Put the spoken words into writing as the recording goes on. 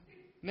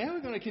Now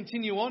we're going to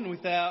continue on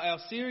with our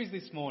series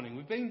this morning.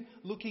 We've been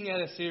looking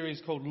at a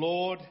series called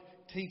Lord,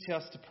 Teach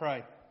Us to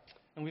Pray.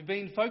 And we've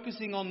been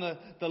focusing on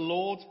the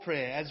Lord's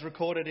Prayer as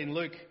recorded in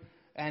Luke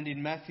and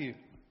in Matthew.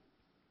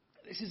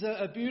 This is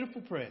a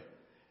beautiful prayer.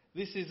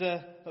 This is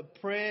a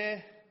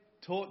prayer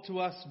taught to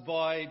us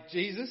by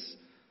Jesus.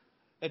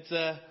 It's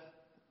a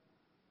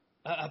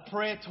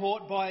prayer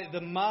taught by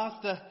the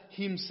Master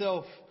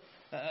himself.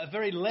 A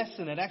very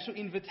lesson, an actual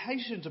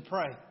invitation to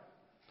pray.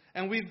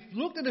 And we've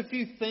looked at a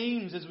few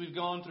themes as we've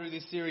gone through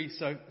this series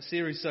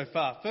so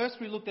far. First,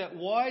 we looked at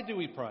why do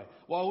we pray?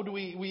 Why do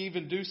we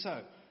even do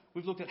so?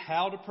 We've looked at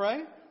how to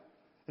pray.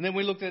 And then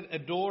we looked at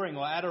adoring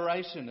or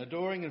adoration,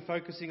 adoring and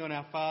focusing on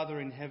our Father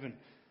in heaven.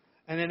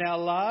 And then our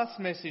last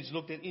message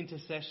looked at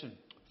intercession,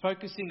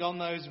 focusing on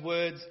those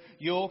words,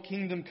 your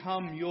kingdom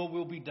come, your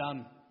will be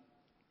done.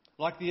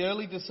 Like the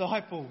early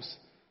disciples,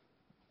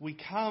 we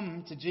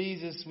come to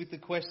Jesus with the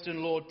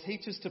question, Lord,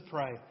 teach us to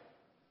pray.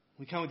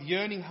 We come with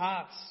yearning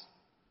hearts,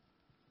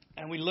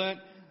 and we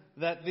learnt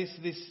that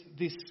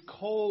this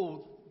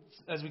call,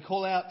 as we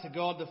call out to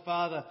God the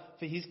Father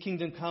for His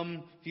kingdom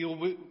come, for your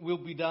will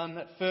be done,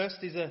 that first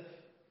is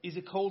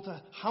a call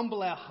to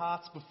humble our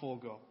hearts before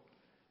God.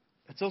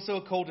 It's also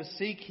a call to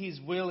seek His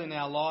will in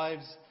our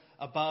lives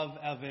above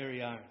our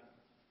very own.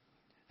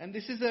 And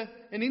this is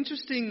an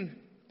interesting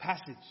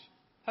passage.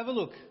 Have a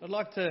look. I'd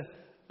like to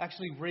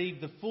actually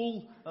read the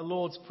full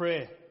Lord's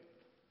Prayer.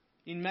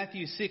 In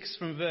Matthew 6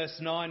 from verse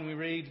 9 we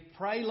read,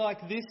 "Pray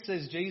like this,"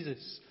 says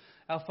Jesus.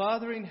 "Our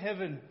Father in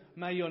heaven,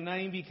 may your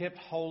name be kept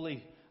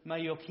holy.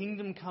 May your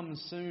kingdom come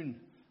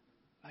soon.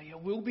 May your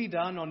will be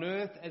done on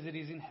earth as it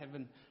is in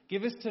heaven.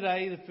 Give us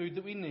today the food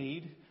that we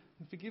need,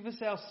 and forgive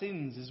us our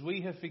sins as we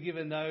have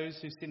forgiven those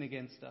who sin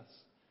against us.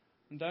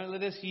 And don't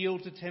let us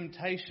yield to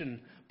temptation,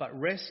 but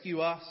rescue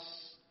us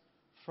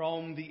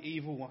from the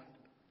evil one."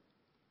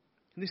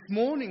 And this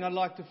morning I'd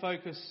like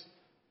to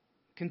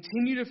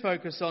continue to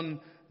focus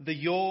on the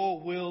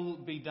 "Your will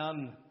be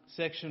done"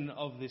 section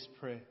of this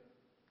prayer.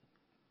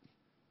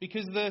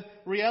 Because the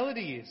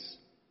reality is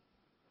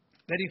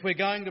that if we're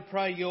going to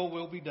pray your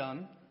will be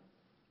done,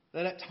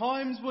 that at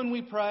times when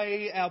we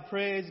pray, our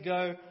prayers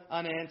go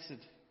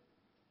unanswered.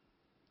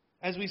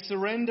 As we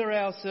surrender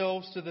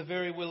ourselves to the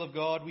very will of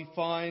God, we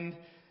find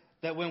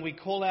that when we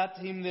call out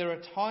to Him, there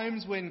are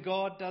times when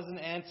God doesn't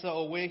answer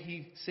or where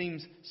He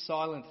seems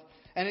silent.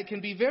 And it can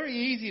be very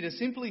easy to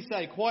simply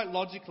say, quite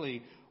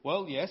logically,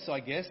 well, yes,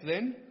 I guess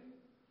then,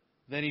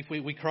 that if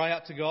we cry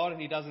out to God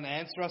and He doesn't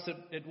answer us,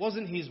 it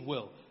wasn't His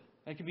will.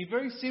 It can be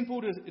very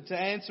simple to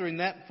answer in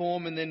that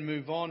form and then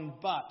move on.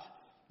 But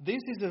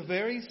this is a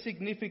very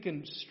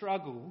significant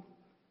struggle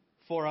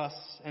for us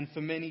and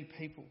for many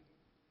people.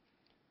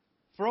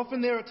 For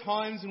often there are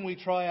times when we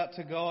cry out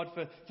to God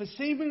for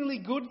seemingly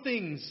good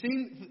things,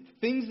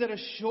 things that are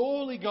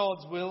surely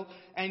God's will,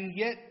 and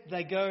yet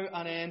they go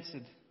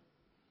unanswered.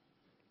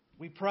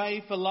 We pray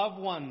for loved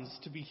ones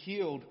to be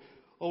healed,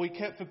 or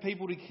for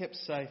people to be kept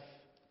safe.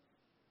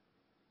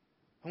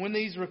 And when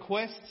these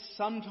requests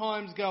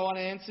sometimes go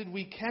unanswered,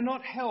 we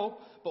cannot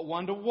help but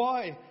wonder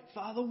why.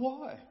 Father,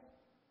 why?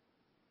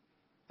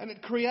 And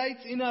it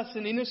creates in us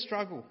an inner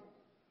struggle,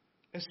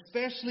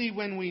 especially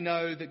when we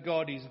know that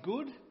God is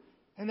good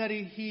and that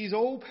He is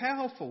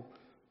all-powerful.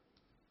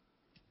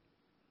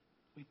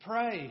 We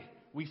pray,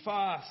 we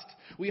fast,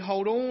 we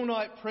hold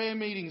all-night prayer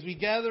meetings, we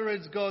gather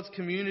as God's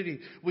community.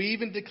 We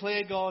even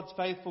declare God's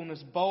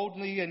faithfulness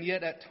boldly, and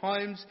yet at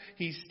times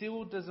He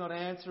still does not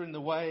answer in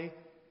the way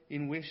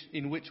in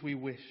which we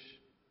wish.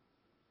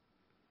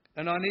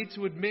 And I need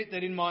to admit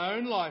that in my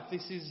own life,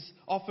 this is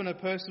often a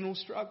personal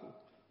struggle.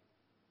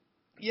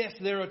 Yes,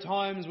 there are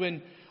times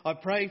when I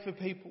pray for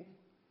people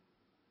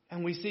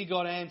and we see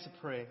God answer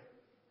prayer.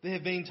 There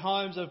have been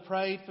times I've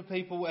prayed for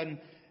people and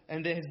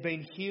there has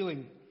been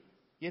healing.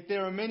 Yet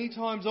there are many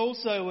times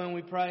also when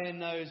we pray and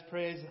those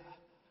prayers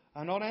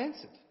are not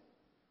answered.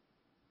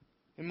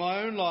 In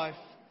my own life,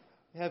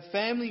 I have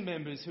family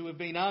members who have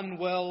been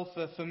unwell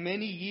for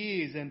many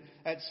years, and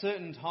at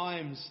certain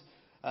times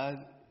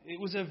it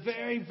was a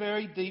very,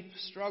 very deep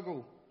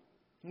struggle.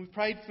 We've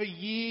prayed for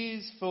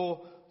years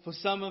for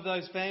some of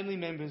those family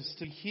members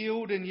to be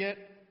healed, and yet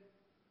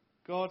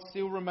God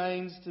still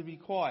remains to be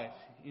quiet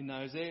in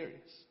those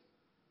areas.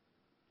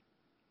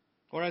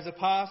 Or as a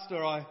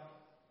pastor, I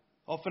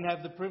often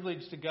have the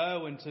privilege to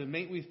go and to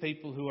meet with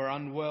people who are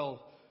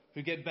unwell,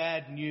 who get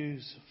bad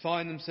news,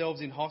 find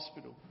themselves in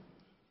hospital.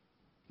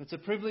 It's a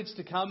privilege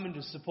to come and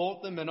to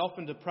support them and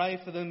often to pray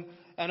for them.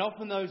 And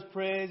often those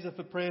prayers are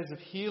for prayers of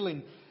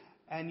healing.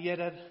 And yet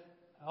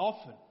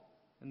often,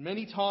 and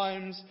many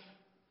times,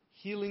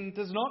 healing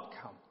does not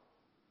come.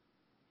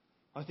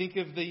 I think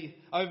of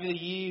over the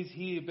years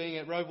here being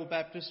at Roval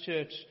Baptist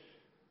Church,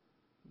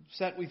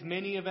 sat with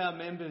many of our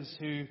members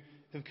who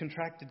have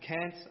contracted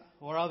cancer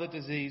or other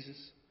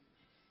diseases,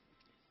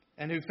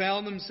 and who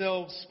found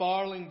themselves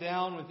spiralling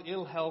down with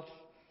ill health.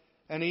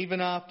 And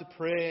even after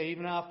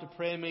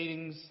prayer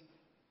meetings,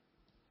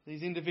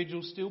 these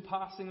individuals still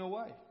passing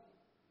away.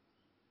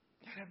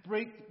 And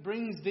it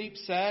brings deep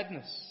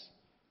sadness.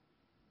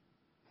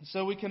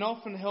 So we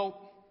can't help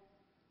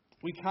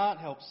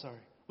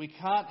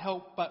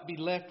but be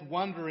left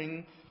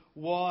wondering,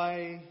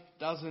 why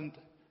doesn't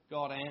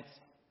God answer?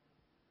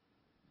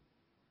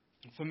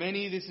 For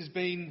many, this has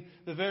been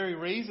the very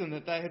reason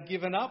that they have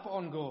given up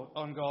on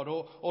God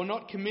or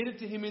not committed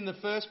to Him in the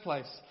first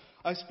place.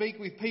 I speak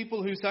with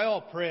people who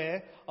say,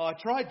 prayer, I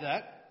tried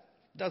that,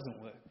 it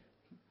doesn't work.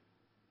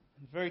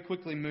 And very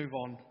quickly move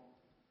on.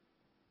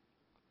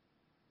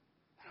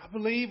 I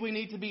believe we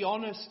need to be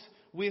honest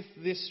with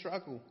this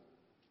struggle.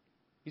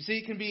 You see,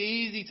 it can be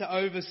easy to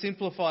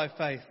oversimplify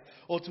faith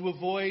or to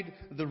avoid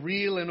the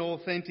real and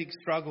authentic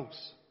struggles.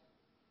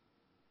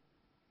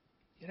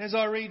 Yet as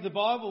I read the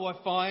Bible,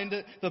 I find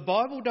that the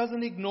Bible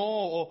doesn't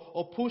ignore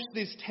or push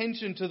this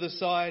tension to the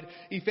side.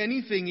 If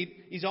anything, it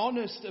is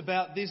honest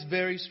about this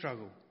very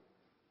struggle.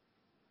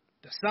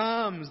 The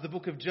Psalms, the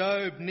book of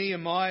Job,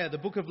 Nehemiah, the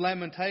book of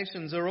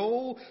Lamentations are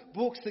all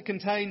books that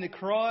contain the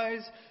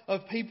cries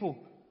of people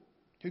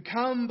who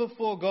come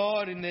before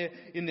God in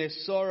their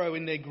sorrow,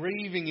 in their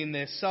grieving, in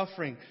their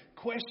suffering,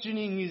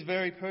 questioning His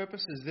very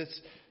purposes.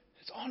 It's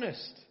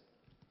honest.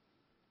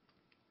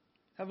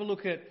 Have a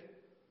look at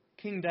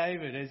King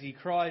David as he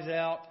cries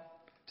out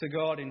to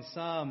God in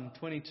Psalm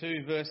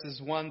 22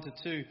 verses 1 to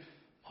 2.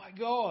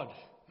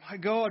 My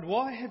God,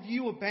 why have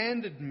you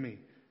abandoned me?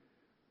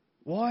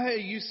 Why are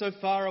you so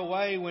far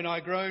away when I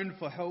groan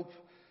for help?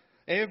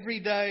 Every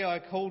day I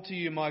call to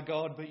you, my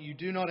God, but you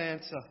do not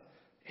answer.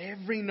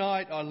 Every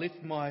night I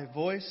lift my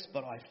voice,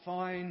 but I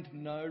find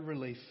no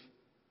relief.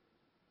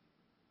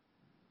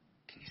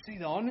 Can you see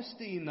the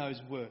honesty in those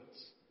words?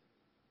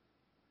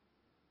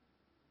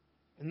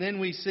 And then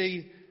we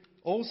see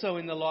also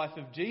in the life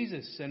of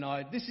Jesus, and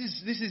this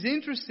is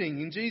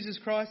interesting, in Jesus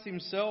Christ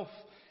Himself,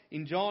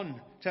 in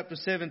John chapter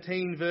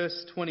 17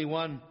 verse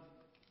 21.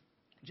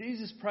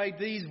 Jesus prayed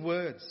these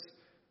words.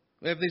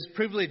 We have this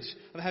privilege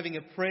of having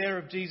a prayer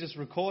of Jesus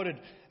recorded,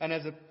 and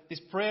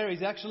this prayer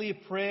is actually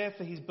a prayer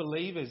for His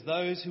believers,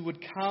 those who would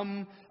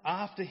come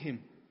after Him.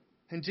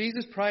 And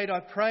Jesus prayed,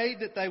 I prayed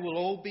that they will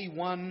all be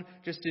one,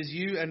 just as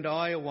you and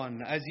I are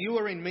one. As you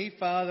are in me,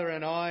 Father,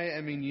 and I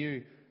am in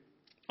you.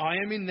 I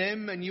am in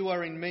them and you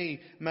are in me.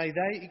 May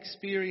they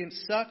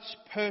experience such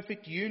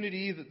perfect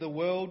unity that the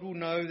world will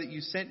know that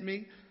you sent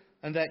me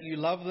and that you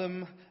love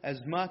them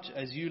as much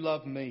as you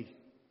love me.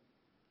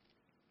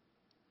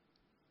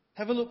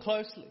 Have a look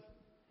closely.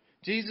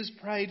 Jesus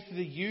prayed for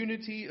the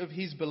unity of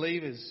His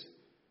believers.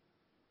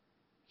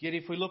 Yet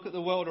if we look at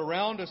the world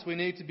around us, we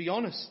need to be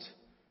honest.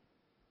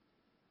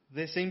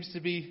 There seems to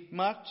be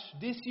much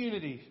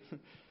disunity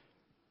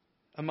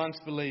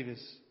amongst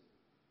believers.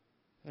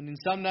 And in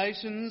some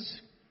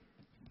nations,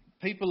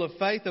 people of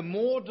faith are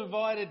more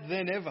divided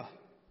than ever.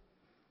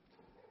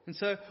 And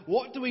so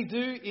what do we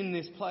do in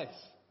this place?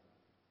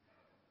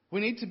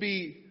 We need to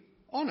be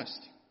honest.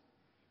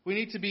 We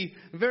need to be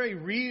very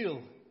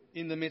real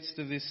in the midst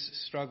of this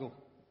struggle.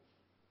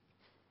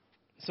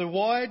 So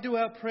why do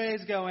our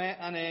prayers go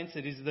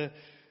unanswered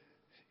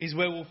is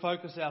where we'll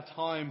focus our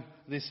time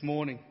this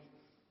morning.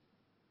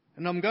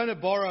 And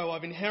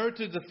I've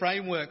inherited the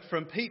framework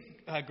from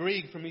Pete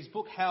Greig from his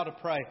book, How to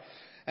Pray.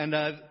 And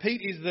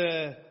Pete is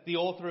the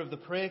author of the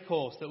prayer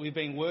course that we've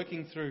been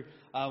working through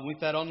with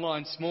that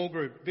online small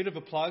group. Bit of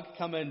a plug,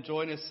 come and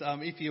join us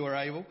if you are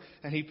able.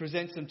 And he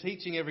presents some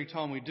teaching every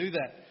time we do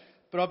that.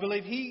 But I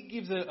believe he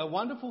gives a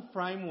wonderful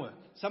framework,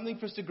 something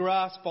for us to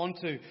grasp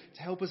onto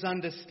to help us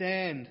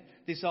understand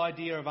this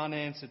idea of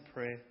unanswered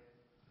prayer.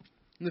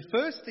 And the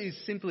first is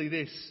simply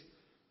this.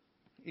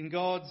 In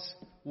God's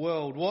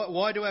world,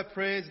 why do our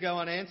prayers go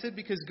unanswered?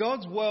 Because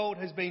God's world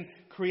has been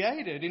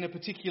created in a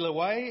particular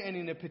way and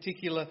in a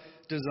particular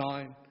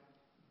design.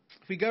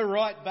 If we go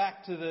right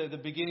back to the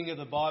beginning of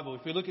the Bible,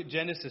 if we look at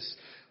Genesis,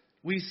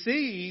 we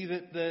see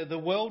that the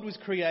world was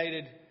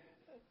created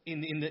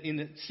in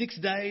the 6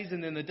 days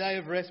and then the day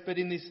of rest, but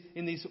in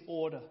this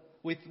order,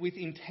 with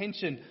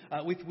intention,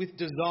 with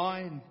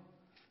design.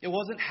 It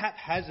wasn't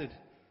haphazard.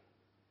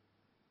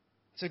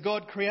 So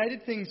God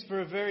created things for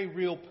a very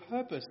real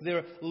purpose. There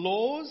are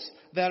laws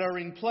that are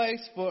in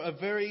place for a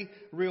very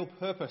real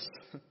purpose.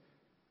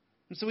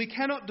 And so we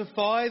cannot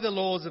defy the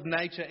laws of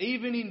nature,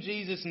 even in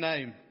Jesus'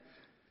 name.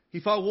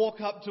 If I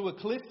walk up to a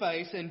cliff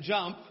face and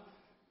jump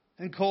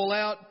and call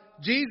out,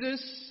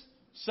 Jesus,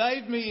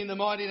 save me in the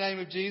mighty name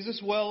of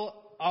Jesus,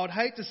 well, I would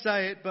hate to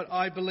say it, but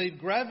I believe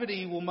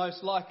gravity will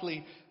most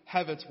likely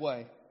have its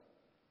way.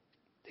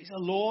 These are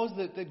laws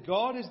that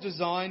God has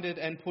designed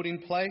and put in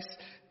place.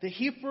 They're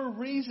here for a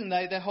reason.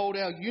 They hold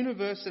our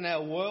universe and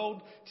our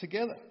world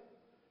together.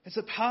 It's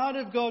a part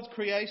of God's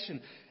creation.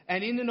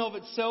 And in and of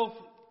itself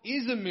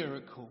is a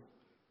miracle.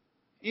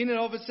 In and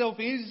of itself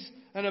is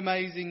an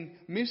amazing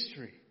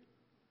mystery.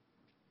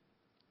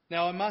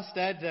 Now I must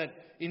add that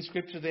in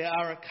Scripture there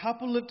are a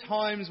couple of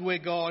times where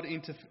God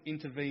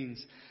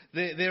intervenes.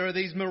 There are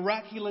these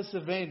miraculous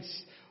events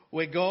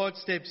where God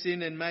steps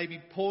in and maybe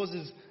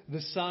pauses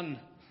the sun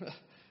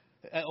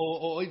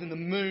or even the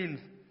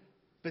moon.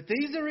 But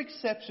these are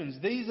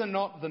exceptions. These are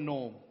not the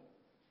norm.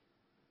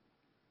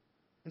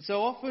 And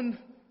so often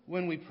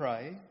when we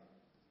pray,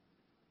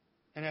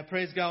 and our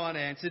prayers go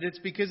unanswered, it's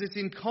because it's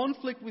in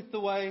conflict with the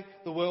way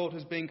the world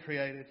has been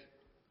created.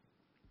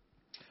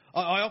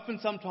 I often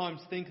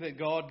sometimes think that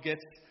God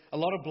gets a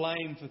lot of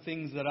blame for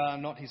things that are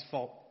not his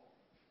fault.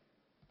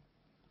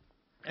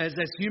 As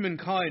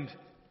humankind,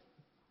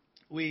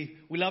 we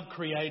love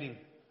creating,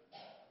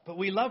 but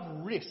we love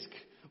risk.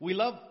 We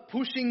love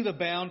pushing the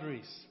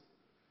boundaries.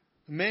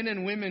 Men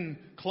and women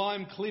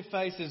climb cliff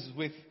faces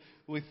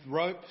with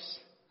ropes.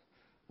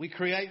 We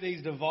create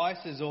these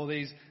devices or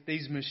these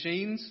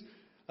machines.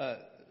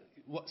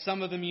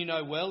 Some of them you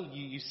know well.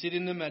 You sit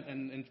in them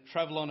and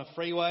travel on a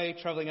freeway,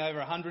 travelling over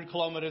 100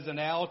 kilometres an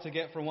hour to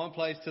get from one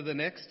place to the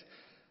next.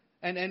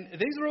 And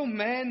these are all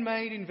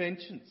man-made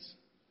inventions.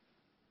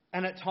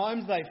 And at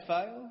times they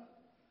fail.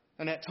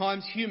 And at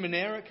times human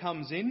error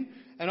comes in.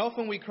 And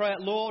often we cry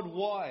out, Lord,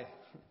 why?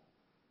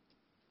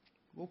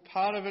 Well,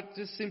 part of it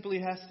just simply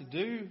has to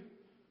do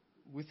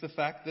with the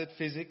fact that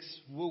physics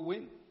will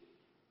win.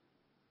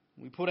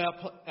 We put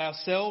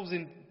ourselves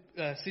in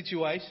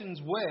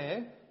situations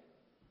where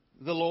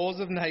the laws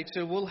of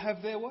nature will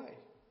have their way.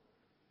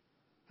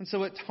 And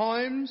so at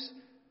times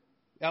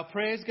our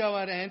prayers go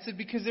unanswered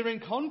because they're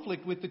in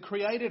conflict with the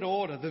created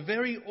order, the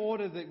very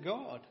order that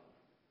God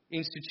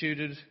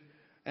instituted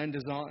and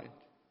designed.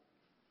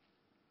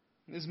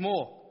 There's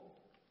more.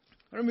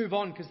 I'm going to move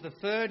on because the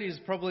third is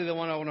probably the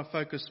one I want to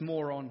focus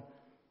more on.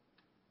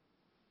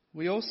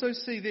 We also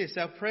see this.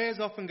 Our prayers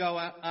often go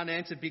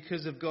unanswered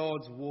because of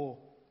God's war.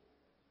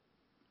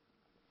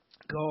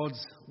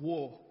 God's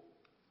war.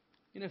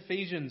 In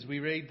Ephesians, we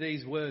read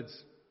these words.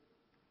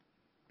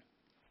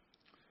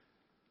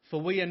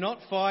 For we are not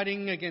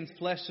fighting against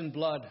flesh and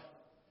blood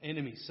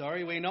enemies.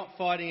 We're not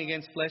fighting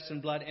against flesh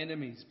and blood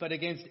enemies, but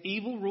against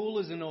evil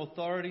rulers and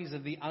authorities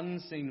of the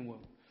unseen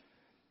world,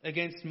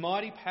 against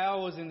mighty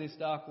powers in this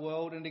dark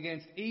world, and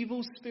against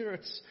evil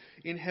spirits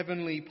in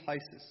heavenly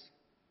places.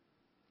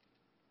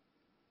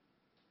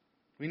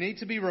 We need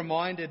to be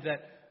reminded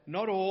that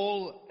not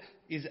all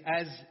is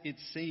as it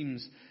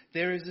seems.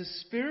 There is a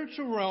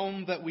spiritual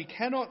realm that we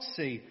cannot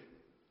see,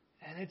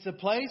 and it's a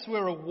place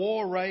where a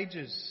war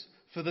rages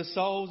for the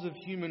souls of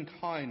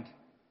humankind.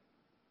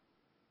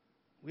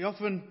 We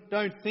often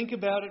don't think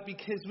about it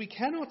because we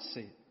cannot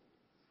see it.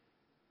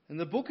 And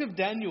the book of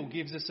Daniel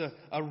gives us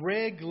a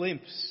rare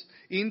glimpse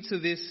into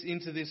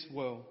this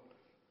world.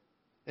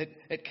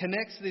 It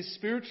connects this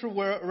spiritual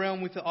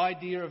realm with the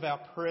idea of our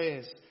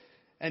prayers.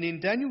 And in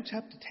Daniel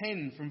chapter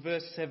 10 from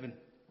verse 7,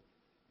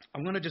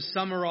 I'm going to just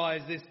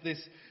summarise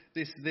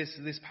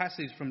this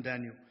passage from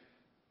Daniel.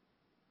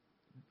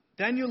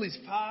 Daniel is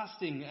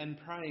fasting and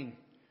praying.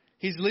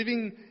 He's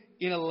living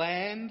in a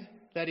land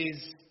that is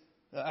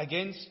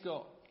against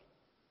God.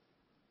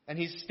 And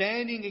he's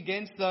standing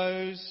against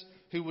those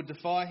who would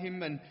defy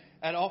him, and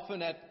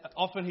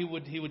often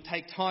he would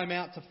take time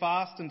out to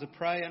fast and to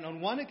pray. And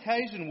on one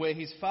occasion where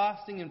he's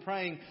fasting and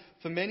praying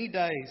for many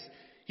days,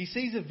 he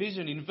sees a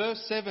vision. In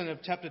verse 7 of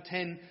chapter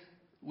 10,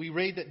 we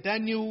read that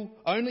Daniel,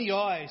 only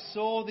I,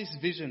 saw this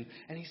vision,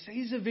 and he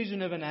sees a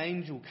vision of an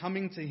angel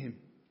coming to him.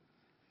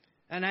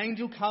 An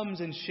angel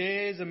comes and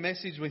shares a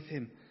message with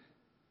him.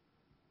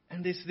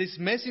 And this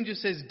messenger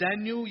says,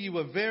 Daniel, you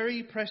are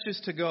very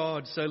precious to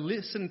God, so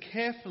listen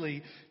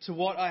carefully to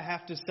what I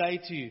have to say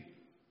to you.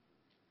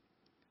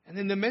 And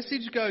then the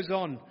message goes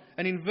on.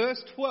 And in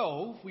verse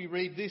 12, we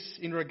read this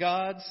in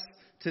regards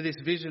to this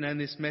vision and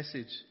this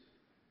message.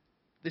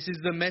 This is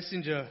the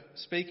messenger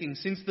speaking.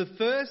 Since the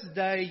first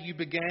day you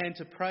began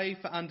to pray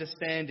for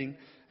understanding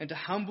and to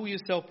humble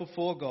yourself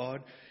before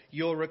God,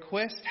 your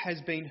request has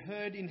been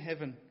heard in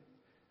heaven.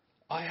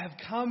 I have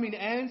come in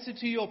answer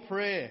to your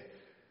prayer.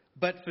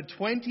 But for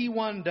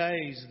 21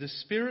 days, the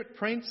spirit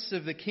prince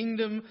of the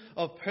kingdom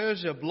of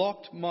Persia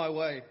blocked my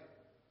way.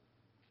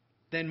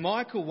 Then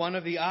Michael, one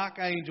of the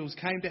archangels,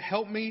 came to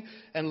help me,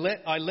 and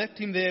I left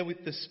him there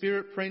with the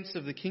spirit prince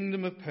of the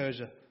kingdom of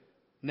Persia.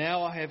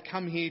 Now I have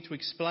come here to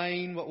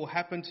explain what will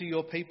happen to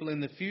your people in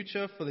the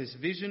future, for this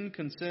vision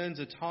concerns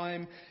a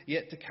time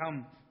yet to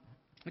come.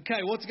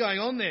 Okay, what's going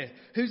on there?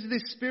 Who's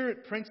this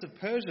spirit prince of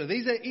Persia?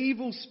 These are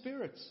evil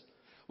spirits.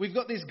 We've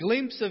got this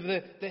glimpse of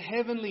the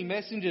heavenly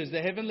messengers,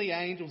 the heavenly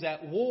angels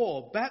at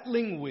war,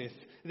 battling with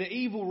the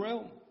evil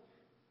realm.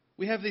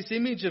 We have this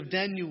image of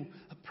Daniel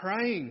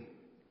praying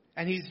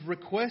and his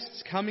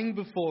requests coming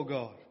before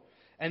God.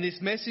 And this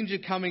messenger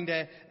coming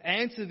to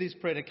answer this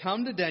prayer, to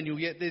come to Daniel.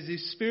 Yet there's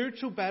this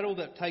spiritual battle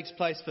that takes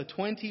place for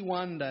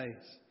 21 days.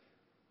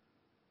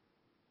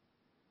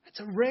 It's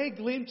a rare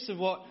glimpse of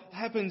what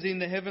happens in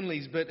the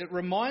heavenlies, but it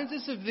reminds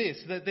us of this,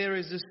 that there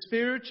is a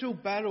spiritual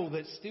battle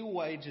that still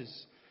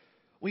wages.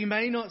 We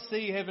may not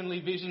see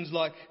heavenly visions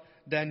like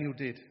Daniel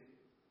did,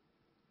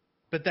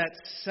 but that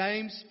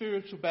same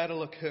spiritual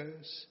battle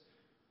occurs.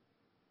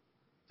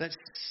 That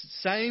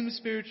same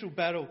spiritual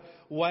battle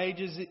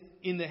wages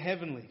in the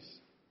heavenlies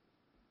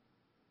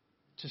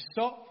to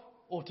stop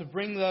or to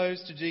bring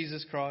those to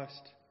Jesus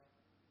Christ.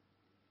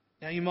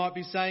 Now you might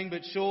be saying,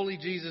 but surely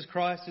Jesus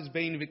Christ has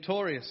been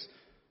victorious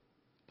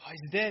by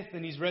his death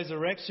and his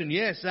resurrection.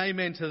 Yes,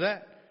 amen to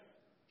that.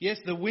 Yes,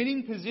 the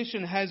winning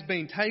position has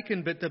been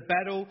taken, but the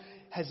battle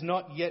has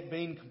not yet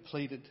been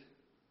completed.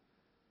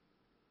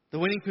 The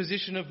winning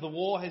position of the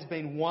war has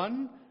been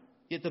won,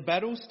 yet the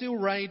battle still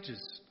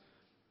rages.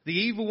 The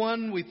evil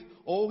one, with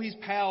all his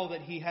power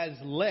that he has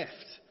left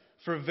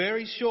for a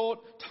very short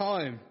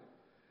time,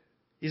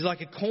 is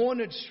like a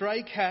cornered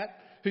stray cat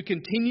who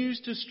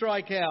continues to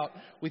strike out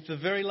with the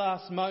very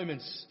last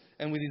moments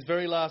and with his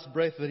very last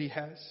breath that he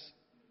has.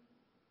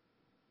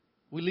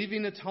 We live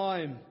in a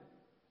time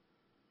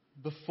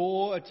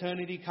before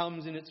eternity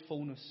comes in its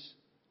fullness.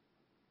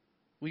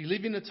 We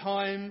live in a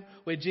time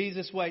where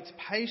Jesus waits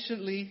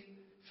patiently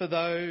for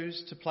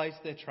those to place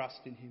their trust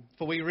in him.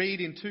 For we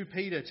read in 2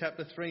 Peter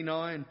chapter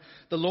 3:9,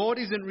 the Lord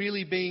isn't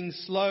really being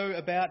slow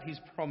about his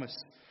promise.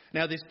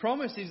 Now this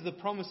promise is the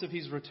promise of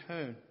his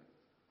return.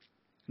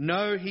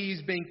 No, he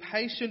is being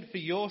patient for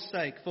your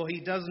sake, for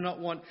he does not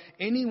want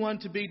anyone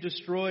to be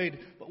destroyed,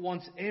 but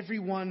wants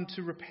everyone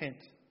to repent.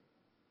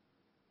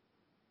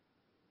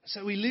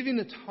 So we live in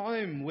a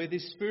time where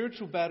this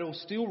spiritual battle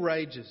still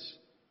rages.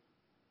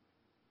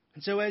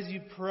 And so as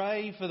you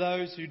pray for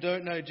those who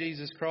don't know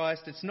Jesus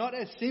Christ, it's not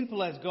as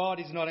simple as God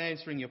is not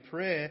answering your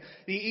prayer.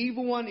 The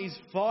evil one is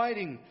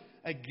fighting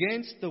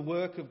against the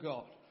work of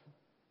God.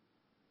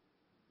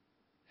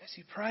 As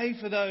you pray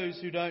for those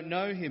who don't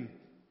know him,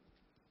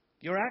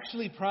 you're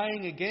actually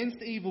praying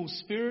against evil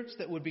spirits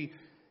that would be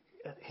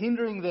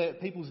hindering the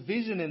people's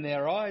vision in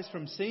their eyes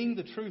from seeing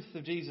the truth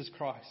of Jesus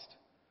Christ.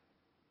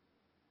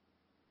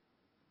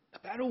 A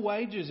battle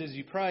wages as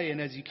you pray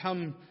and as you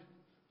come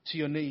to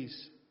your knees.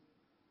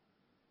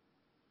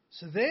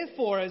 So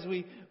therefore, as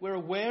we're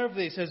aware of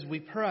this as we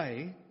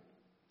pray,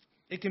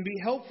 it can be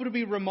helpful to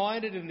be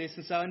reminded of this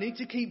and say, I need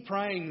to keep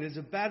praying. There's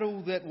a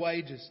battle that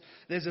wages.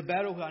 There's a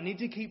battle. I need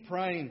to keep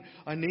praying.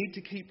 I need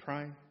to keep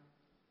praying.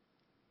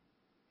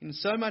 In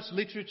so much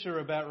literature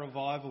about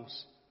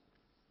revivals,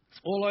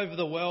 all over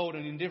the world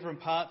and in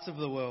different parts of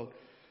the world,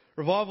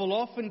 revival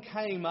often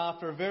came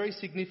after a very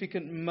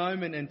significant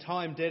moment and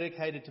time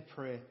dedicated to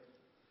prayer.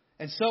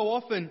 And so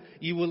often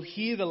you will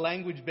hear the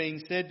language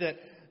being said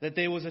that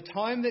there was a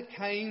time that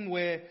came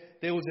where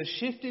there was a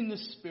shift in the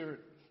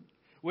spirit,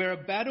 where a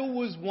battle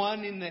was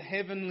won in the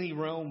heavenly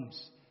realms,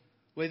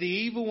 where the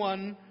evil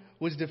one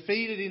was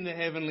defeated in the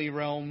heavenly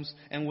realms,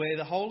 and where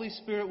the Holy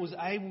Spirit was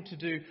able to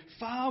do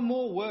far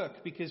more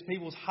work because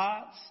people's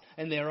hearts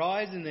and their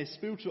eyes and their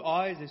spiritual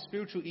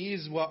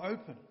ears were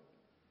open.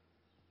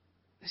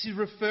 This is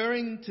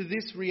referring to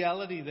this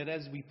reality that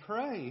as we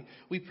pray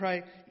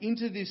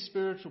into this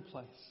spiritual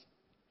place.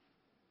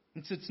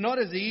 And so it's not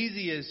as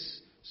easy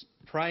as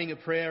praying a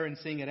prayer and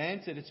seeing it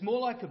answered. It's more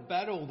like a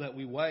battle that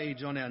we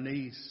wage on our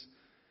knees.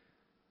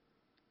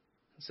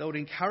 So it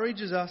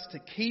encourages us to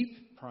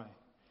keep praying.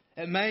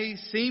 It may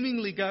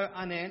seemingly go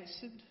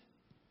unanswered,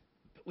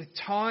 but with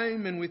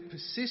time and with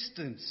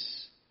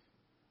persistence,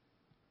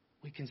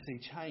 we can see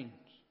change.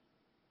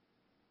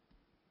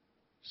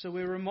 So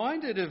we're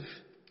reminded of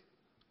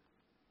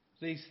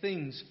these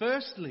things.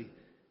 Firstly,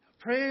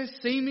 prayers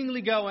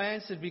seemingly go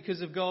answered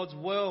because of God's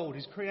world,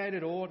 his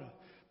created order,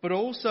 but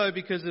also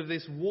because of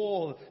this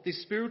war,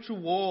 this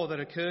spiritual war that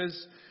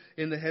occurs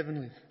in the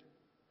heavenly,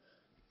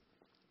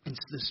 in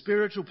the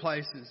spiritual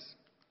places.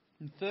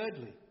 And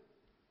thirdly,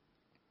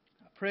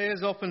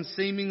 prayers often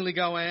seemingly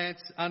go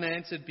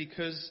unanswered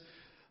because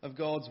of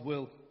God's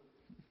will.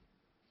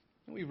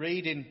 We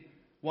read in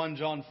 1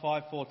 John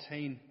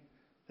 5:14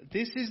 that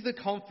this is the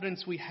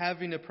confidence we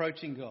have in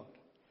approaching God,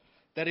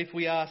 that if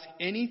we ask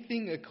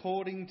anything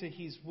according to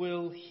his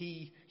will,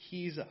 he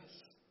hears us.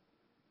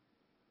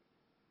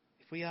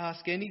 If we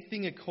ask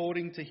anything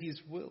according to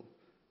his will.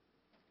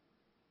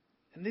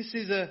 And this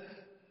is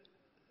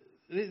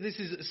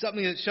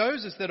something that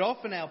shows us that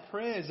often our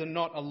prayers are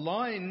not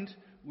aligned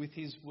with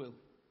his will.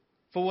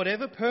 For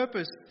whatever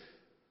purpose,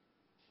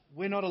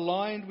 we're not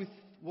aligned with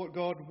what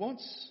God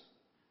wants.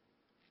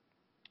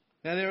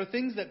 Now, there are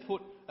things that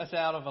put us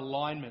out of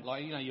alignment,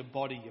 like, your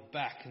body, your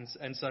back,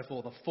 and so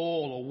forth, a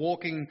fall or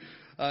walking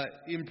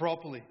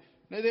improperly.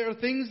 Now, there are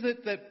things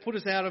that put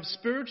us out of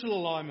spiritual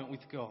alignment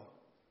with God.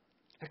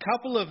 A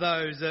couple of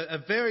those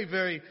are very,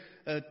 very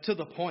to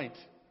the point.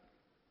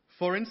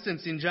 For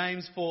instance, in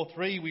James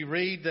 4:3, we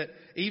read that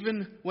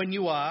even when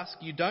you ask,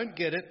 you don't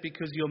get it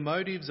because your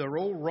motives are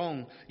all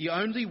wrong. You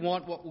only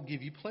want what will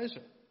give you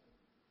pleasure.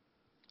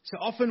 So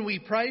often we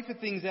pray for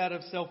things out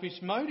of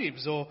selfish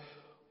motives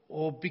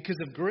or because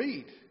of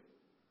greed.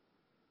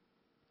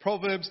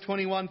 Proverbs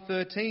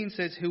 21:13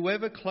 says,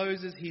 whoever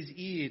closes his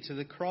ear to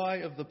the cry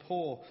of the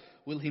poor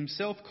will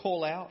himself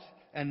call out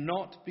and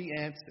not be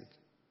answered.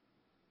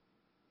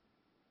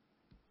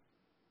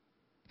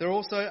 There are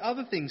also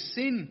other things.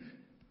 Sin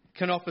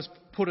can often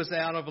put us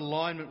out of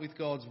alignment with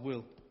God's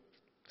will.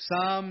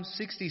 Psalm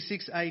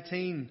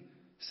 66:18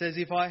 says,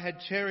 if I had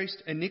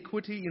cherished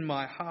iniquity in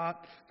my heart,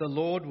 the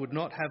Lord would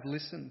not have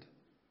listened.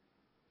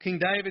 King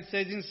David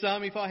says in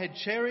Psalm, if I had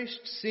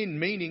cherished sin,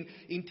 meaning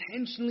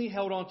intentionally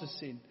held on to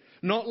sin,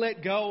 not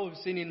let go of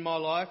sin in my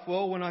life,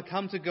 well, when I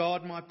come to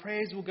God, my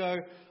prayers will go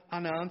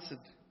unanswered.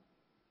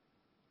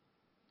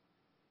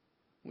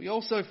 We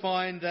also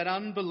find that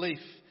unbelief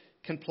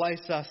can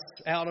place us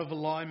out of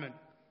alignment.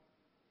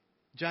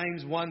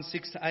 James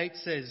 1:6-8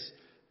 says,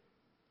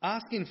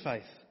 "Ask in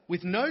faith,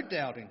 with no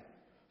doubting,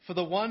 for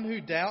the one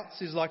who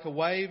doubts is like a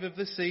wave of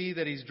the sea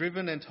that is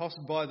driven and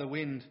tossed by the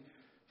wind.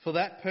 For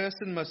that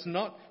person must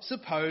not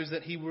suppose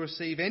that he will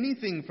receive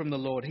anything from the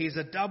Lord. He is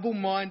a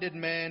double-minded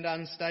man,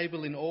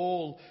 unstable in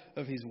all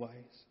of his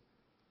ways."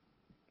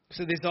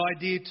 So this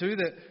idea too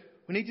that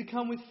we need to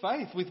come with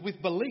faith,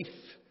 with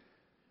belief.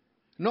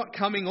 Not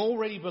coming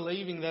already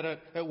believing that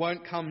it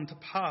won't come to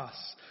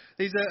pass.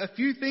 These are a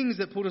few things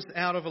that put us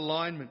out of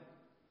alignment.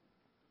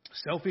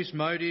 Selfish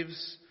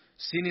motives,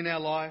 sin in our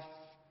life,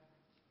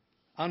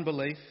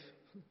 unbelief.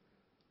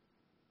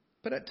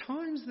 But at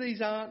times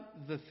these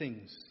aren't the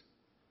things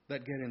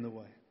that get in the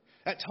way.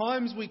 At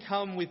times we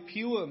come with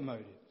pure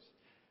motives.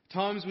 At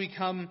times we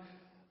come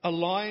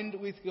aligned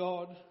with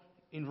God,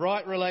 in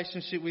right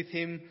relationship with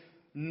Him,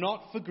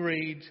 not for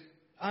greed,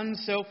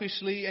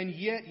 unselfishly, and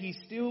yet He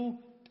still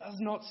does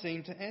not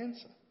seem to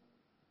answer.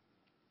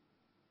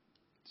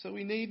 So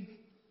we need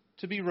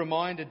to be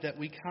reminded that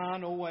we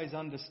can't always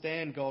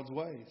understand God's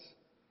ways.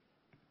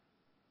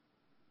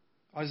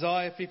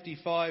 Isaiah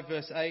 55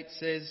 verse 8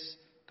 says,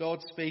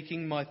 God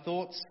speaking, "My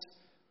thoughts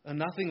are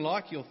nothing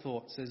like your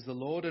thoughts, says the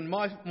Lord, and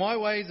my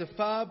ways are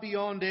far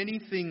beyond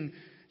anything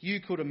you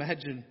could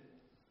imagine.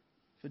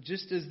 For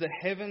just as the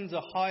heavens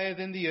are higher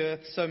than the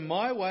earth, so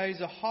my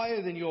ways are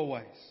higher than your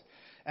ways,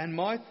 and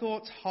my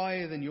thoughts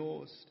higher than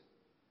yours."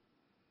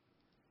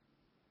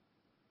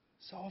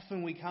 So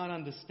often we can't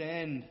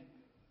understand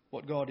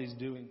what God is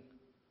doing.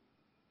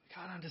 We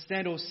can't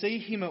understand or see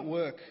Him at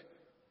work.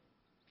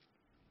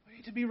 We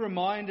need to be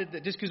reminded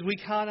that just because we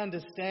can't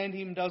understand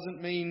Him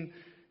doesn't mean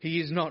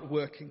He is not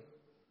working.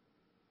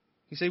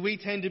 You see, we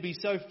tend to be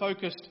so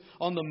focused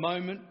on the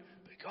moment,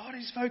 but God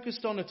is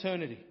focused on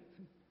eternity.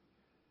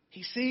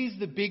 He sees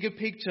the bigger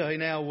picture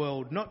in our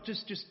world, not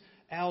just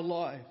our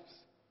lives.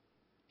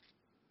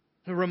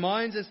 It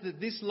reminds us that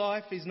this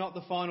life is not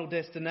the final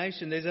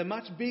destination. There's a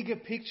much bigger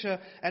picture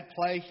at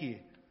play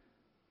here.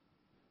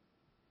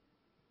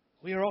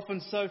 We are often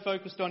so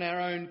focused on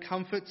our own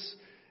comforts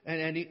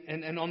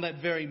and on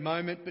that very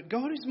moment, but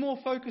God is more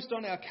focused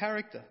on our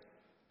character.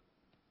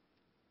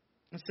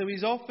 And so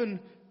He's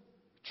often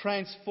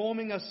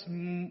transforming us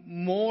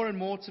more and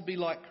more to be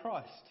like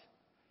Christ.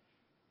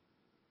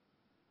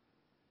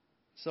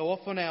 So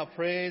often our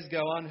prayers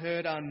go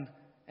unheard,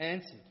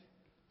 unanswered,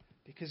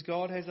 because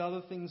God has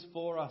other things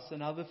for us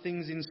and other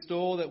things in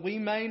store that we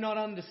may not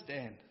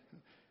understand.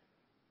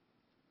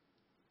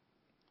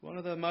 One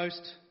of the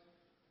most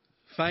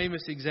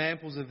famous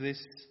examples of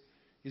this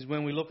is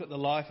when we look at the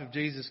life of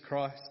Jesus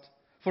Christ.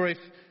 For if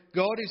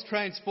God is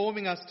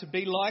transforming us to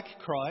be like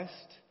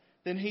Christ,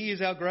 then He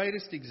is our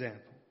greatest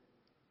example.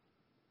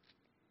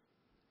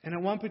 And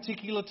at one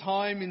particular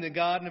time in the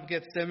Garden of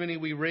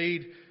Gethsemane, we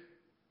read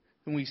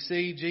and we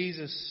see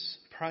Jesus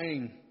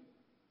praying.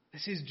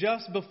 This is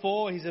just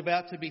before He's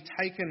about to be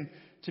taken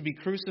to be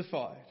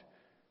crucified.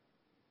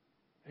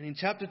 And in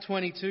chapter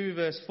 22,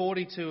 verse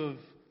 42 of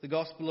the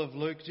Gospel of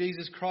Luke,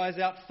 Jesus cries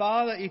out,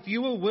 "Father, if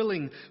you are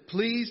willing,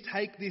 please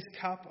take this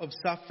cup of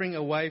suffering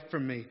away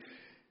from me.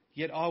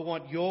 Yet I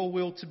want your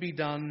will to be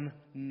done,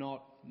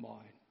 not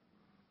mine."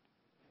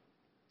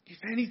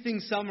 If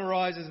anything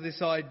summarizes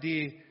this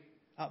idea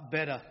up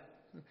better,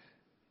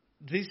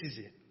 this is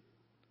it.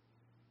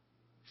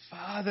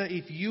 Father,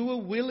 if you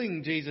are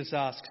willing, Jesus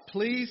asks,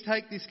 please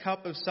take this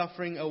cup of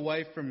suffering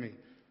away from me.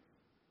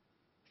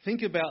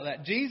 Think about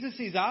that. Jesus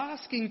is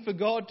asking for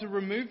God to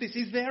remove this.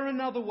 Is there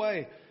another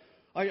way?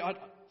 I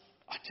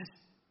just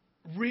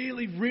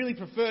really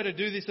prefer to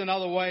do this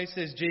another way,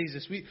 says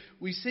Jesus.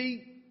 We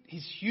see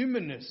His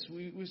humanness.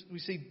 We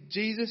see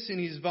Jesus in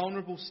His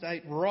vulnerable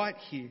state right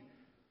here.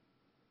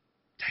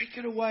 Take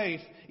it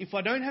away if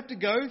I don't have to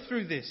go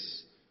through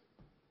this.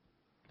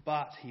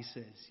 But, He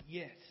says,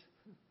 yet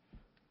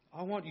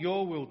I want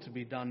your will to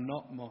be done,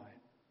 not mine.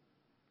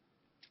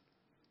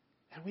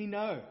 And we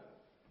know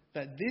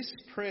that this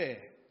prayer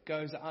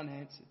goes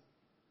unanswered.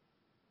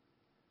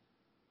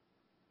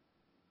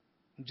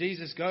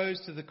 Jesus goes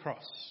to the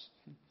cross,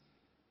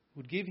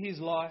 would give His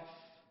life,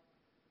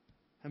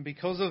 and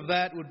because of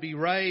that would be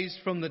raised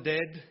from the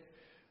dead,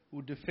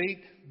 would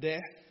defeat death,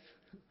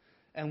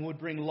 and would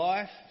bring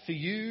life for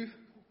you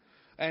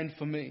and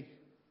for me.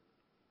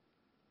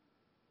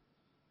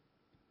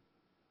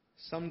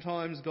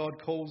 Sometimes God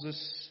calls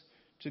us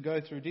to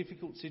go through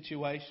difficult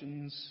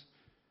situations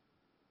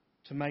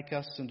to make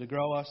us and to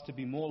grow us to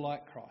be more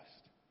like Christ.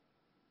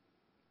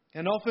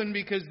 And often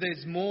because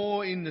there's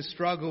more in the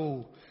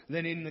struggle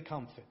than in the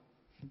comfort.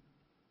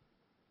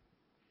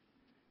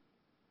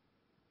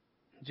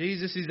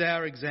 Jesus is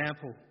our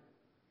example.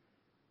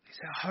 He's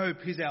our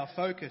hope. He's our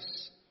focus.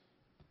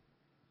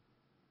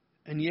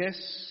 And yes,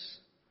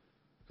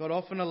 God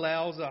often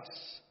allows us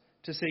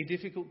to see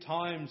difficult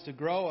times to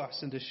grow us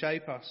and to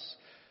shape us.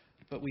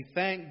 But we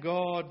thank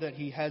God that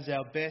He has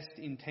our best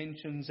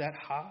intentions at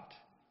heart.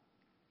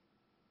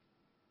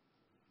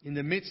 In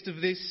the midst of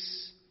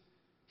this,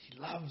 He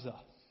loves us.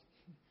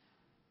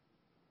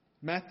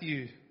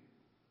 Matthew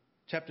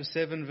chapter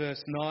 7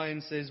 verse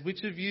 9 says,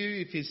 "Which of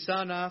you, if his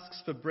son asks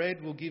for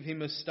bread, will give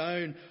him a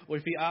stone? Or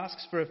if he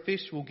asks for a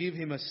fish, will give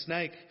him a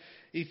snake?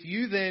 If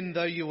you then,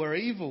 though you are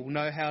evil,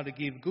 know how to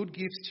give good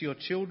gifts to your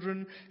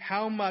children,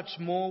 how much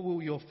more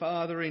will your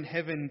Father in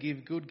heaven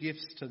give good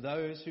gifts to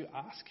those who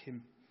ask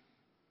him?"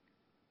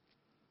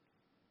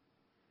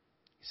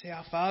 You see,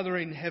 our Father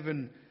in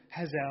heaven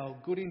has our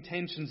good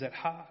intentions at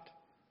heart.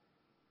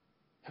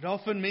 It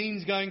often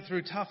means going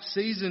through tough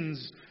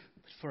seasons,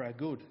 but for our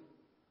good.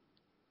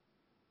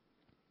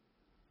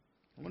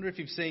 I wonder if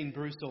you've seen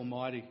Bruce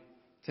Almighty.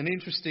 It's an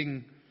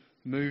interesting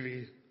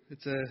movie.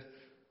 It's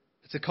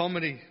a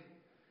comedy.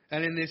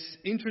 And in this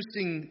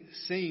interesting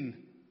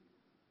scene,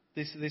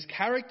 this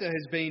character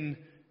has been...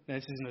 Now,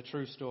 this isn't a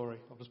true story.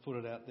 I'll just put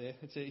it out there.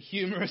 It's a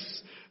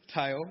humorous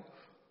tale.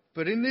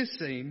 But in this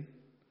scene,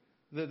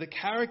 the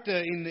character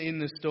in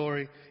the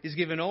story is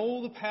given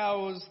all the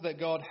powers that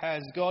God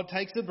has. God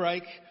takes a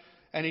break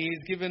and he is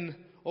given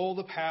all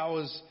the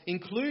powers,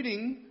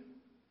 including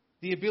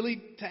the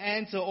ability to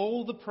answer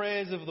all the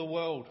prayers of the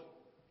world.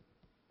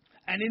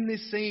 And in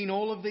this scene,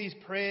 all of these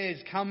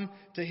prayers come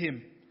to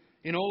him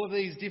in all of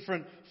these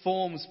different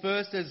forms,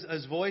 first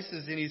as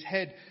voices in his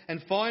head.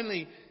 And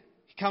finally,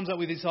 he comes up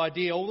with this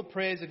idea. All the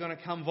prayers are going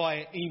to come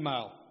via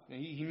email.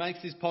 He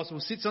makes this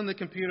possible, sits on the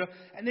computer,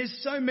 and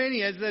there's so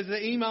many as the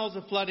emails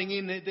are flooding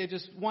in. They're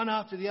just one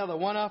after the other,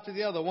 one after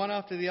the other, one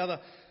after the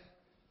other.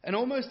 And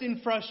almost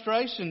in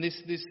frustration,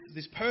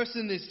 this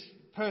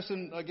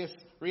person, I guess,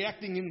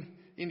 reacting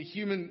in a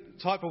human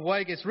type of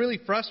way, gets really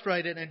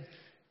frustrated and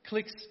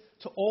clicks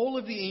to all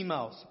of the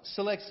emails,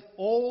 selects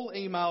all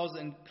emails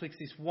and clicks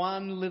this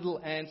one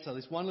little answer,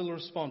 this one little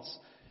response.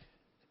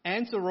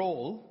 Answer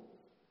all,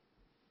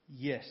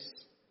 yes.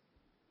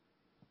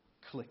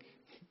 Click.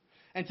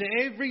 And to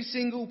every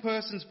single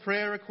person's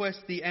prayer request,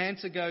 the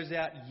answer goes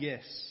out,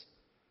 yes.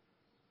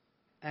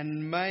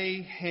 And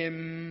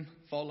mayhem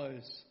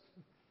follows.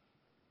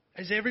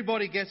 As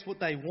everybody gets what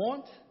they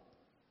want,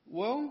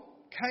 well,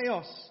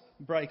 chaos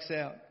breaks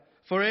out.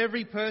 For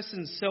every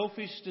person's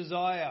selfish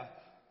desire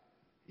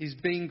is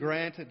being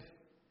granted.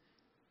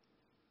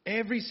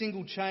 Every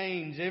single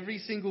change, every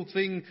single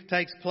thing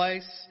takes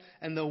place,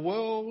 and the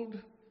world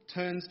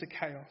turns to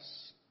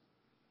chaos.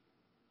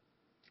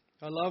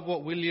 I love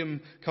what William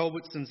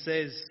Culbertson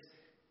says.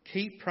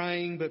 Keep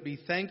praying, but be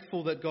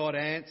thankful that God's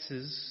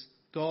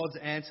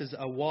answers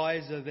are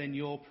wiser than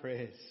your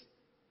prayers.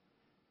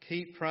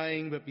 Keep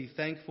praying, but be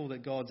thankful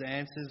that God's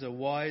answers are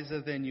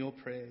wiser than your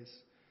prayers.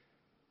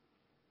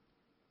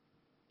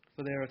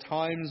 For there are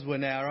times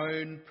when our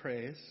own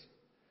prayers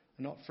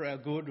are not for our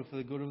good or for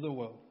the good of the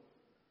world.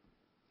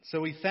 So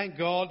we thank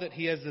God that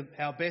He has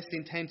our best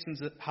intentions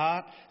at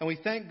heart, and we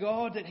thank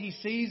God that He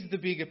sees the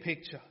bigger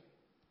picture.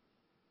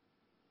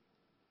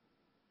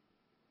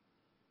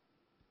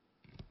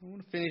 I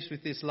want to finish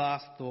with this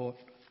last thought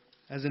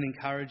as an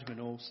encouragement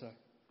also.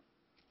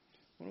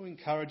 I want to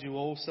encourage you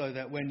also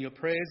that when your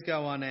prayers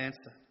go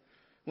unanswered,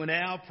 when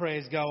our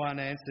prayers go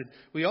unanswered,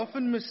 we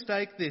often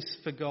mistake this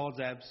for God's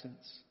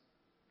absence.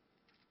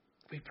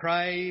 We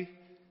pray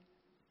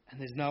and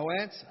there's no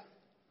answer.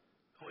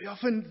 We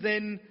often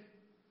then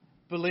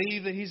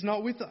believe that He's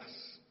not with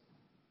us.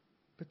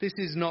 But this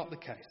is not the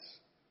case.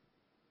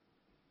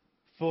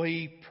 For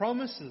He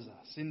promises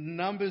us in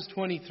Numbers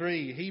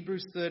 23,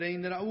 Hebrews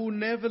 13, that I will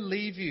never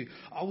leave you.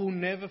 I will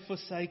never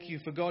forsake you,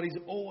 for God is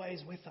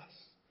always with us.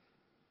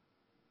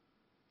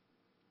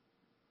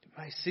 It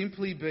may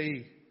simply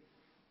be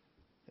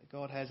that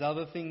God has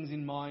other things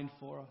in mind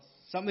for us,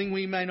 something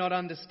we may not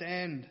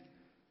understand,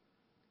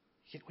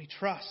 yet we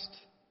trust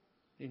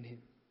in Him.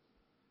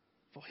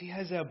 For He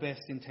has our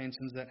best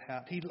intentions at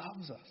heart. He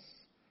loves us.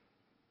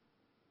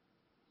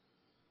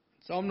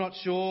 So I'm not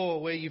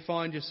sure where you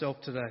find yourself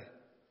today.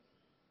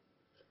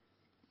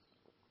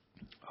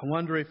 I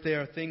wonder if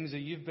there are things that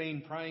you've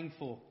been praying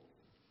for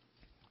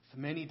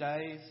many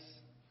days,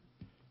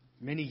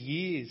 many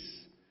years,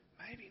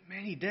 maybe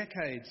many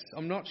decades.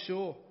 I'm not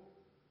sure.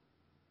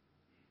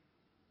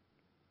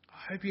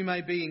 I hope you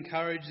may be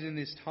encouraged in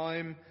this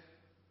time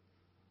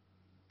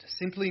to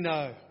simply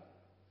know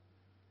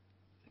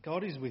that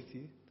God is with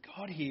you.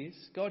 God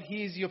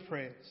hears your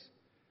prayers.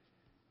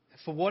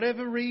 For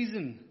whatever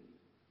reason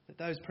that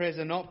those prayers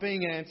are not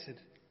being answered,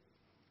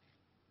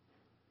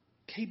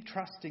 keep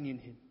trusting in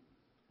Him.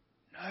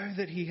 Know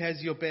that He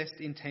has your best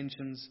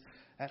intentions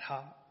at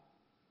heart.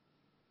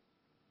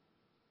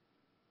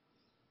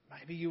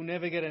 Maybe you'll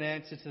never get an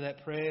answer to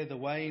that prayer the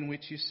way in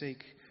which you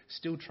seek.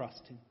 Still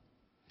trust Him.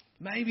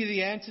 Maybe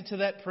the answer to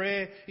that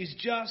prayer is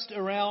just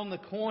around the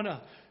corner.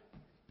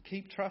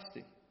 Keep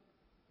trusting.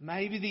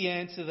 Maybe the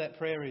answer to that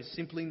prayer is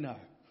simply no.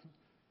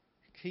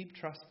 Keep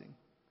trusting,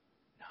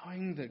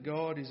 knowing that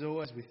God is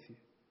always with you.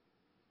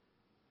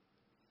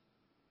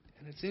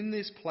 And it's in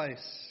this place,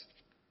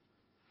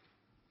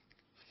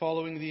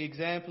 following the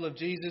example of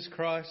Jesus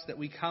Christ, that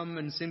we come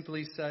and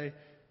simply say,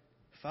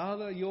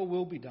 Father, your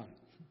will be done.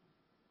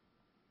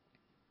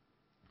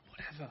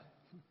 Whatever.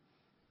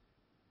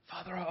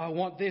 Father, I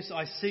want this,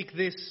 I seek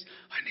this,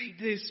 I need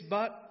this,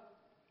 but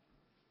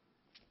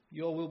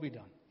Your will be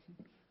done.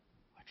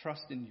 I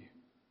trust in you.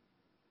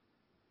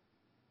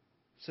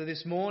 So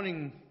this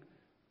morning,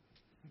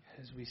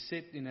 as we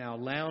sit in our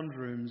lounge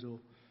rooms or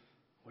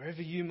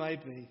wherever you may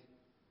be,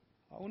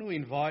 I want to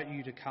invite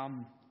you to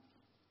come.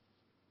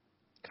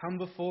 Come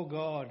before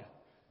God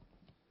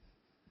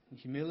in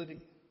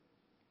humility.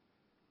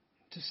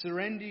 To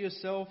surrender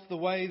yourself the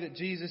way that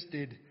Jesus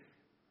did.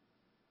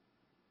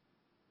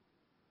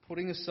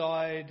 Putting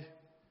aside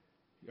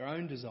your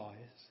own desires.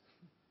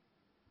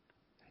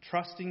 And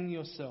trusting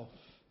yourself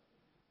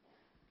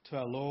to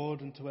our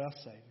Lord and to our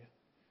Saviour.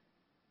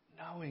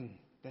 Knowing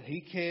that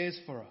He cares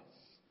for us.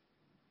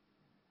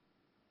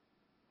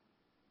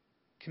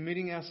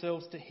 Committing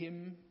ourselves to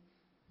Him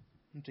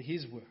and to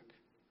His work.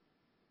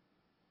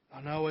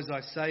 I know as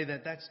I say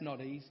that that's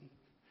not easy.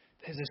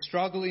 There's a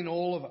struggle in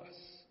all of us.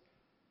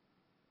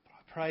 But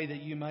I pray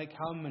that you may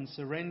come and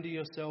surrender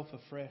yourself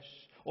afresh.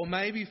 Or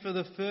maybe for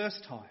the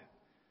first time.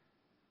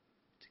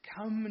 To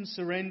come and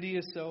surrender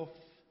yourself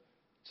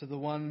to the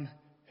one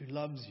who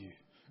loves you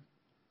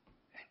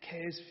and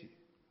cares for you.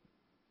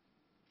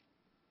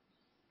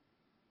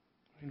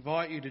 I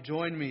invite you to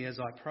join me as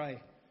I pray.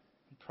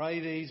 And pray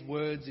these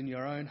words in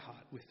your own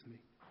heart with me.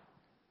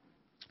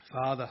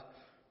 Father,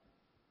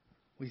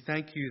 we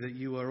thank you that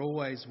you are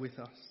always with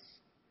us.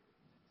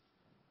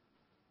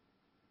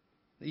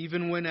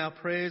 Even when our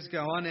prayers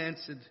go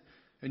unanswered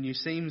and you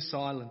seem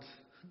silent,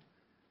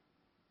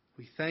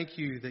 we thank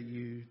you that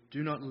you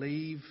do not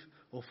leave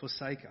or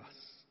forsake us.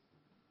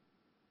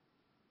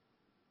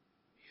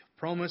 You have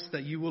promised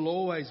that you will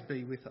always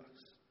be with us.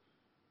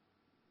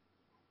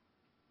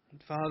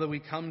 And Father, we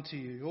come to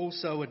you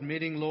also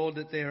admitting, Lord,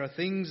 that there are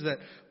things that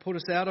put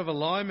us out of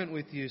alignment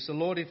with you. So,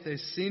 Lord, if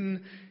there's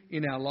sin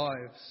in our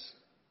lives,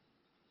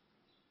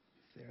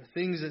 if there are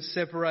things that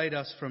separate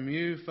us from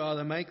you,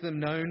 Father, make them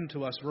known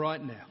to us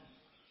right now.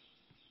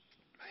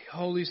 May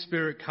Holy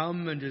Spirit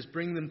come and just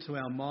bring them to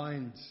our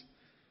minds.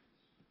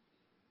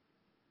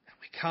 And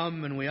we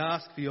come and we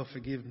ask for your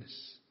forgiveness.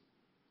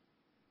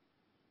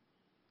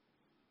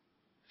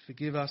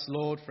 Forgive us,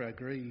 Lord, for our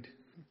greed.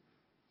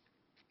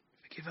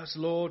 Forgive us,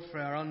 Lord, for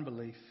our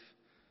unbelief.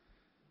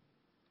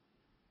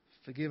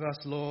 Forgive us,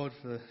 Lord,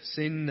 for the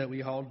sin that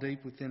we hold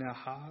deep within our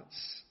hearts,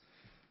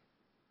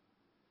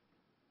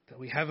 that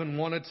we haven't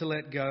wanted to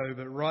let go,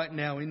 but right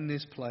now in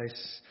this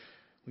place,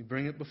 we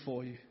bring it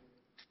before you.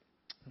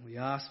 And we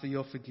ask for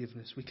your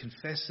forgiveness. We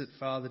confess it,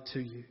 Father, to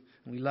you.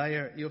 And we lay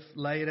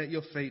it at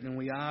your feet and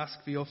we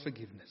ask for your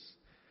forgiveness.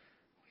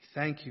 We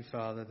thank you,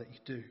 Father, that you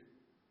do.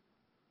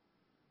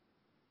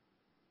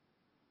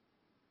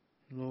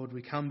 Lord,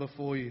 we come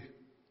before you.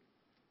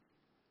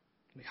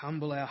 We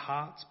humble our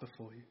hearts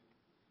before you.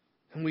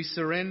 And we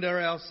surrender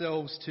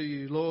ourselves to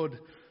you, Lord.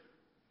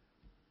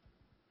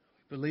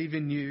 We believe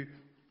in you.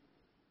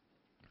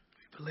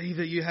 We believe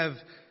that you have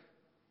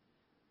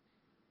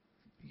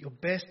your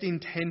best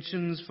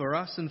intentions for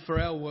us and for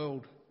our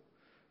world.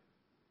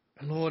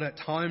 And Lord, at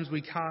times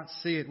we can't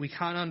see it, we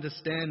can't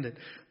understand it,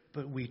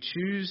 but we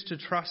choose to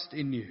trust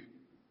in you.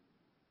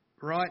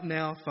 Right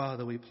now,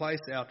 Father, we place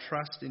our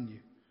trust in you.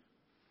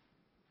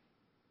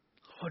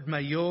 Lord,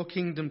 may your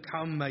kingdom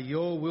come, may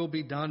your will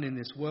be done in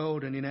this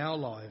world and in our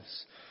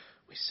lives.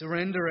 We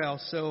surrender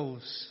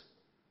ourselves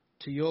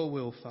to your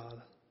will,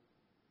 Father.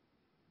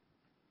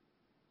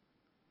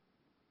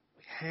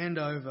 We hand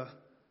over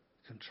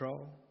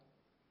control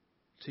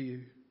to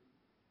you.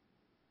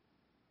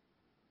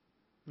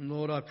 And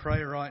Lord, I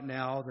pray right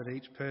now that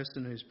each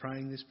person who's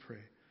praying this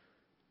prayer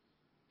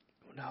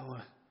will know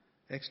an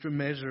extra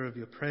measure of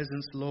your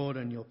presence, Lord,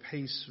 and your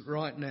peace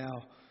right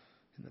now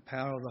in the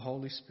power of the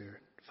Holy Spirit.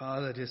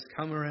 Father, just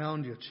come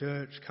around your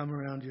church, come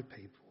around your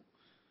people.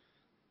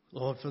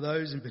 Lord, for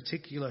those in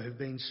particular who've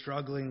been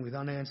struggling with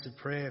unanswered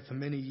prayer for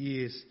many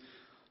years,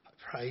 I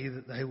pray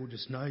that they will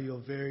just know your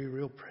very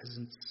real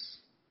presence.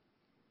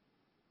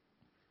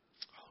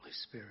 Holy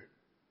Spirit,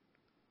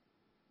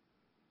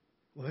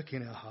 work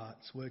in our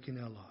hearts, work in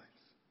our lives.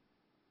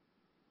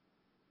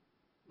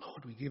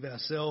 Lord, we give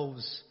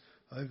ourselves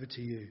over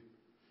to you.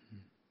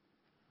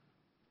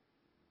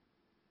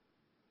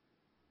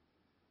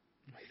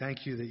 We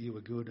thank you that you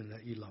are good and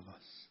that you love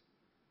us.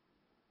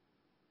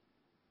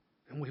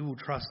 And we will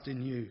trust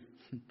in you.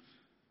 We'll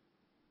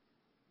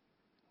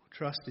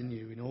trust in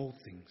you in all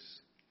things.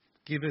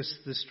 Give us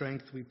the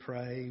strength, we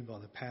pray, by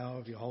the power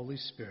of your Holy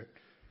Spirit.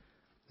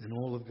 And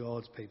all of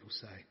God's people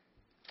say,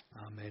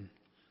 Amen.